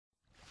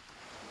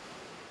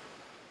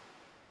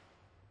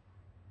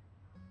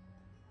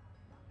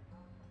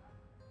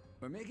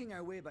We're making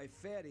our way by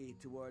ferry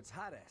towards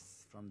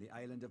Harris from the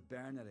island of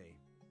Berneray.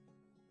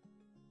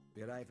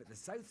 We arrive at the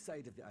south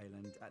side of the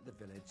island at the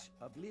village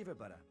of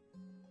Leverborough.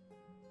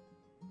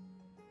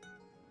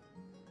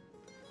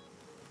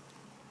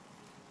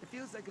 It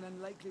feels like an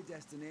unlikely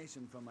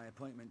destination for my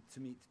appointment to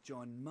meet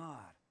John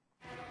Maher,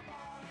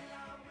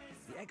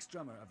 the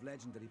ex-drummer of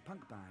legendary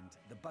punk band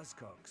The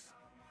Buzzcocks.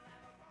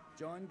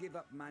 John gave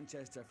up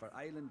Manchester for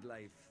island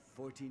life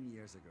 14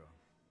 years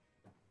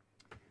ago.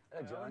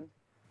 Hello, John.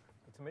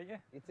 Good to meet you.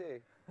 You too.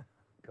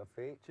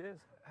 Coffee. Cheers.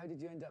 How did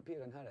you end up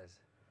here in Harris?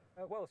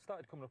 Well, I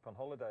started coming up on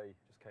holiday,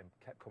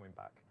 kept coming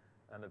back,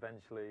 and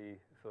eventually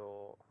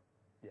thought,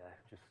 yeah,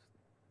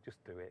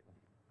 just do it,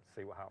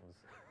 see what happens.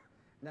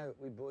 Now,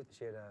 we both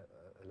share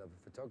a love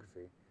of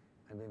photography,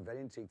 and been very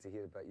intrigued to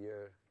hear about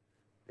your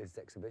latest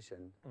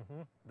exhibition.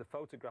 The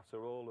photographs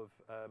are all of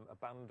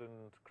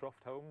abandoned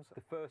croft homes.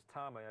 The first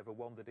time I ever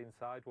wandered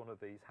inside one of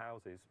these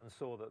houses and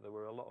saw that there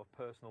were a lot of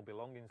personal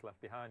belongings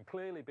left behind.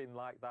 Clearly been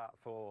like that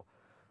for,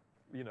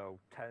 you know,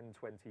 10,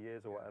 20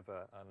 years or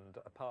whatever, and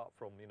apart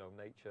from, you know,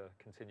 nature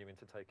continuing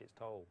to take its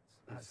toll.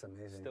 That's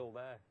amazing. Still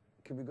there.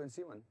 Can we go and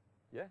see one?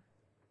 Yeah.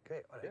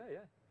 Great, all right. Yeah,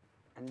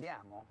 yeah.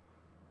 Andiamo.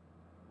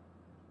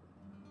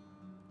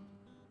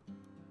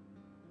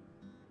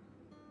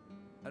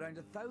 Around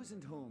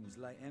 1,000 homes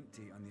lie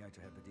empty on the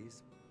Outer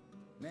Hebrides.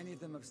 Many of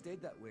them have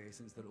stayed that way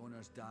since their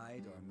owners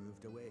died or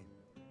moved away.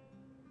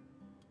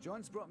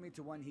 John's brought me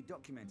to one he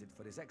documented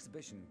for his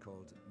exhibition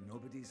called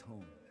Nobody's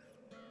Home.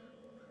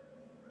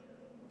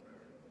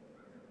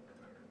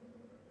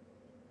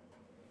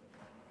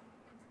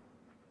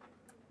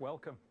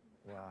 Welcome.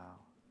 Wow.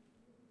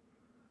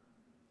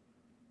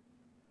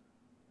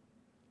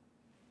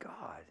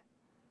 God,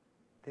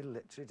 they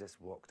literally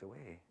just walked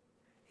away.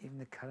 Even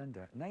the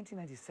calendar,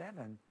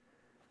 1997,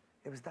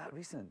 it was that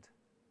recent.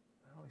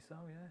 Oh, so,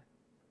 yeah.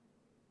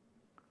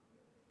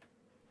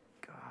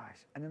 Gosh,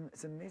 and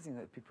it's amazing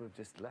that people have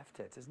just left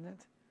it, isn't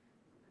it?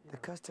 Yeah. The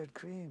custard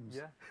creams.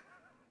 Yeah.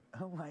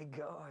 Oh my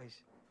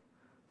gosh.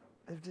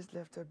 They've just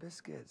left our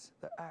biscuits,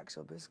 the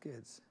actual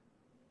biscuits.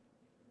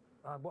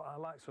 What I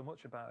like so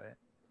much about it,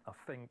 I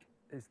think,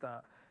 is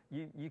that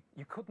you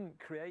couldn't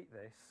create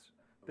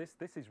this.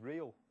 This is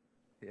real.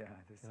 Yeah,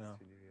 this is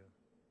really real.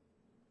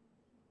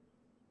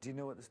 Do you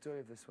know what the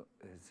story of this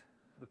is?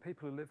 The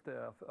people who lived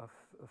there, I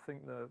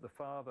think the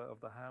father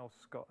of the house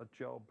got a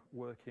job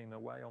working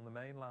away on the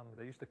mainland.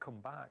 They used to come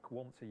back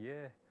once a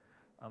year,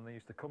 and they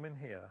used to come in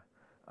here,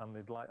 and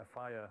they'd light a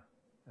fire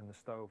in the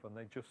stove, and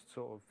they'd just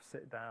sort of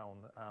sit down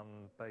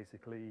and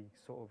basically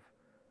sort of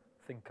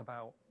think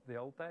about the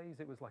old days.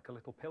 It was like a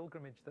little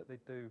pilgrimage that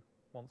they'd do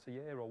once a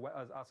year, or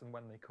as and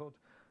when they could.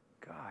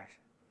 Gosh.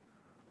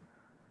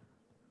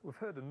 We've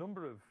heard a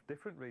number of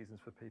different reasons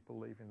for people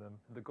leaving them.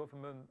 The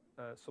government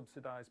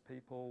subsidised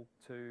people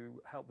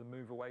to help them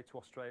move away to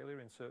Australia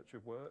in search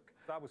of work.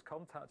 I was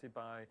contacted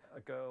by a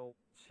girl.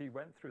 She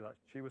went through that.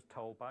 She was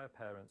told by her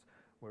parents,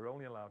 we're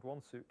only allowed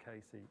one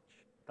suitcase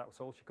each. That was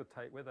all she could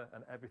take with her,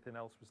 and everything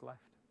else was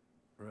left.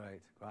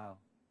 Right, wow.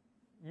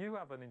 You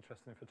have an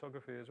interest in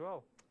photography as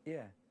well.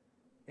 Yeah,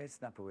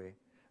 snap away.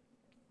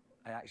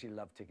 I actually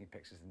love taking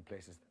pictures in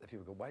places that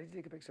people go, why did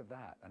you take a picture of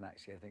that? And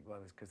actually I think, well,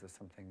 it's because there's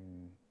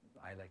something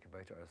I like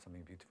about it or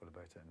something beautiful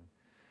about it. And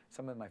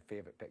some of my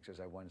favourite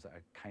pictures are ones that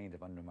are kind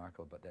of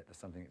unremarkable, but there's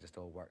something that just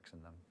all works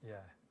in them.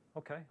 Yeah.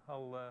 OK,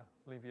 I'll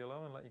leave you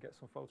alone and let you get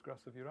some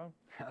photographs of your own.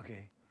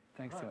 OK,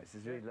 thanks so much.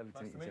 It's really lovely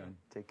to meet you, John.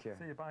 Take care.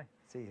 See you, bye.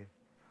 See you.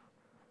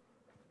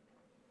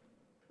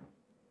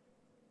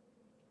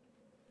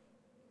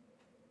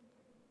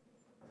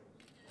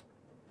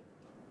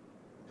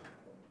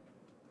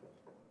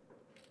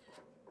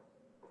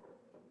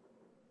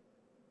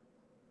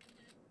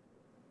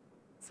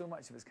 So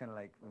much of it's kind of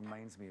like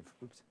reminds me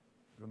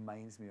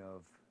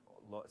of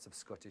lots of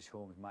Scottish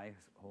homes. My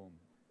home,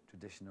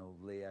 traditional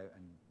layout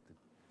and the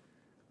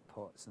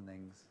pots and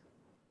things.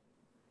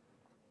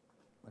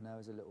 When I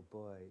was a little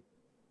boy,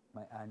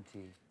 my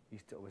auntie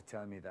used to always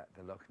tell me that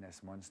the Loch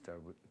Ness Monster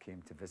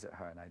came to visit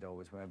her, and I'd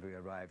always, whenever we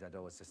arrived, I'd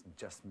always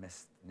just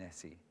missed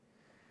Nessie.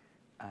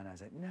 And I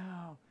was like,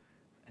 no.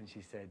 And she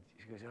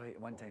goes, oh,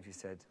 one time she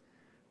said,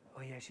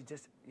 oh yeah,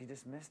 you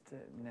just missed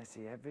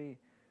Nessie.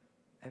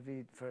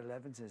 For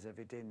 11s,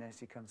 every day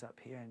Nessie comes up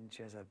here and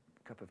she has a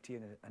cup of tea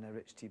and a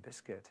rich tea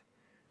biscuit.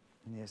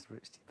 And yes,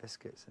 rich tea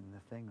biscuits and the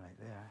thing right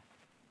there.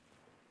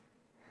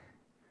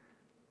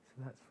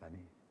 So that's funny.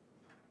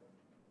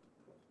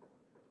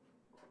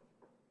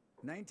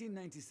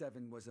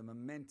 1997 was a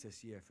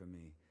momentous year for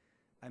me.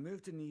 I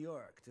moved to New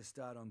York to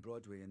star on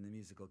Broadway in the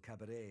musical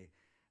Cabaret,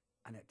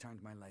 and it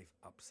turned my life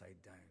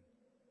upside down.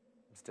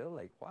 I'm still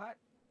like, what?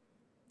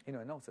 You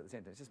know, and also at the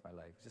same time, it's just my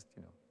life. It's just,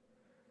 you know.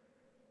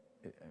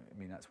 I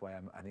mean, that's why I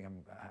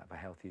have a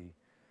healthy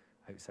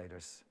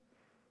outsider's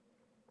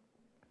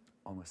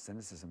almost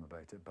cynicism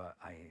about it, but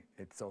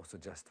it's also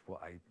just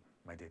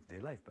my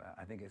day-to-day life. But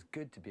I think it's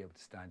good to be able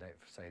to stand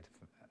outside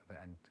of it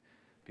and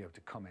be able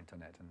to comment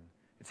on it, and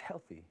it's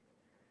healthy.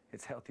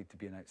 It's healthy to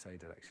be an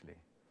outsider, actually.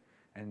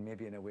 And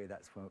maybe in a way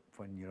that's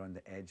when you're on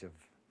the edge of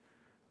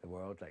the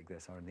world like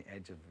this, or on the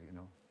edge of, you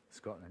know,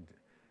 Scotland,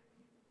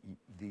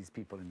 these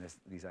people in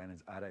these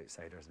islands are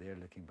outsiders. They're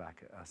looking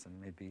back at us, and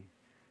maybe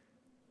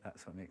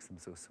that's what makes them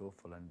so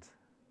soulful and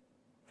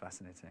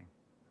fascinating.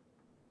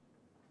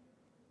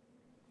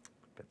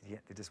 But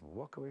yet they just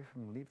walk away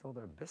from, leave all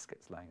their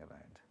biscuits lying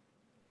around.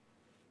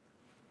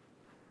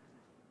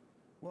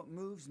 What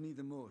moves me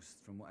the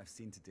most from what I've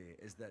seen today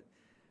is that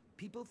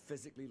people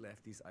physically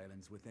left these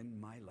islands within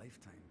my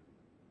lifetime,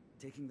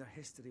 taking their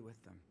history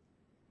with them.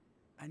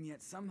 And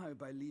yet somehow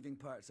by leaving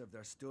parts of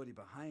their story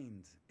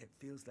behind, it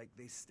feels like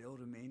they still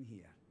remain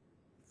here,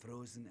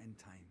 frozen in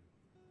time.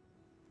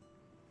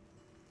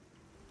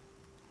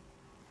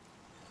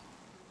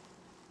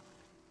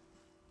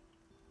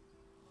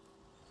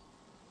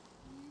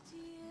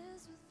 Beauty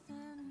is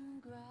within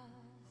grasp.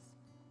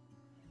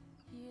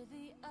 Hear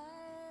the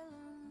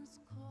islands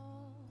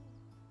call.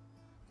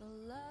 The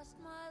last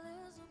mile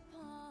is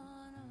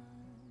upon us.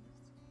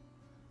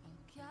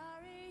 I'll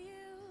carry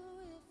you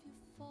if you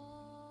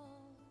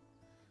fall.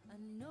 I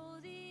know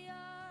the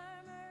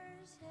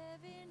armor's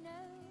heavy now.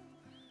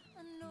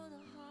 I know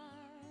the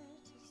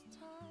heart is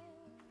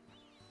tired.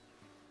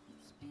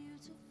 It's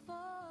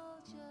beautiful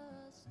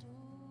just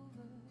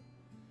over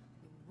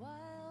the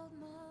wild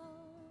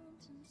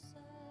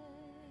mountainside.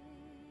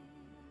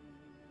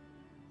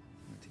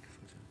 I'm gonna take a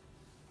photo.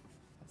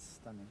 That's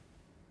stunning.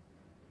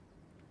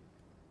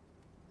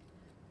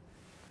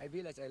 I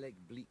realise I like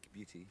bleak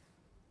beauty.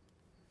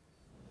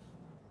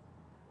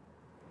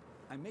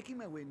 I'm making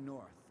my way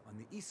north on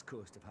the east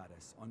coast of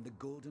Harris on the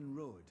Golden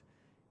Road,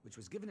 which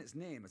was given its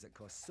name as it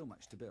cost so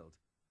much to build.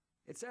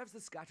 It serves the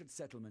scattered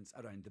settlements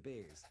around the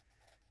bays,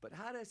 but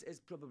Harris is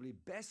probably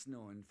best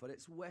known for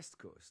its west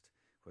coast,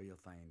 where you'll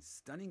find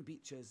stunning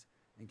beaches,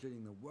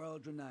 including the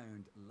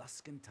world-renowned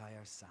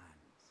Luscantire Sands.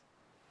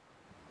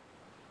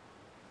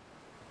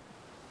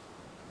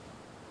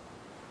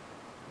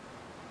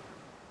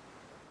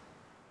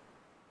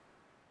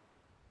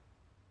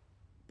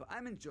 But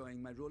I'm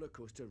enjoying my roller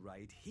coaster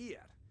ride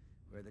here,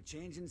 where the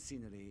change in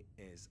scenery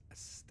is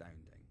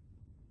astounding.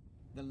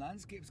 The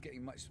landscape's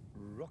getting much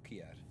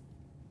rockier,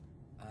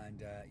 and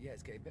yeah,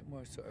 it's getting a bit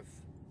more sort of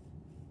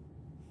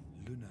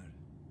lunar.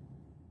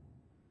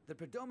 The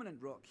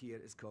predominant rock here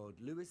is called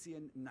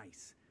Lewisian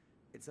gneiss.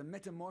 It's a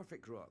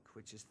metamorphic rock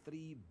which is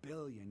 3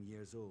 billion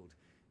years old,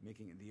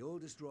 making it the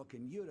oldest rock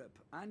in Europe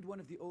and one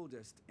of the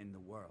oldest in the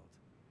world.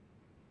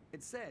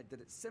 It's said that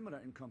it's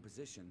similar in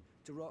composition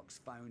to rocks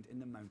found in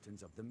the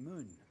mountains of the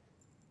moon.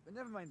 But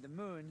never mind the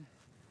moon,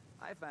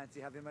 I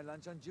fancy having my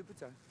lunch on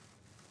Jupiter.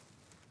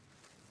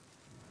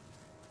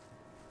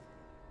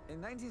 In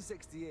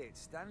 1968,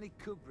 Stanley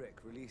Kubrick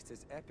released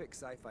his epic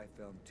sci-fi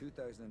film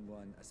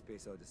 2001: A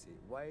Space Odyssey,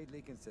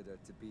 widely considered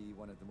to be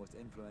one of the most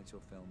influential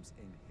films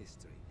in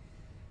history.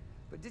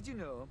 But did you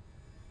know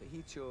that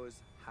he chose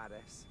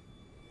Harris,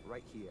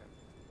 right here,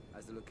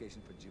 as the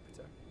location for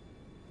Jupiter?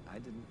 I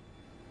didn't.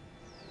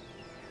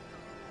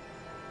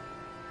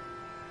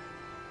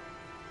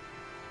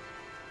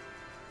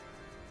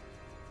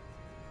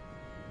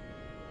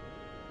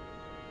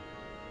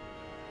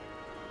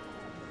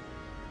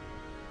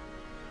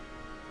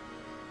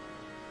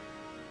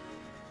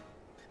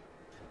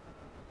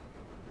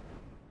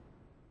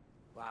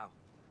 Wow,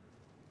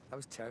 that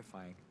was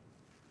terrifying.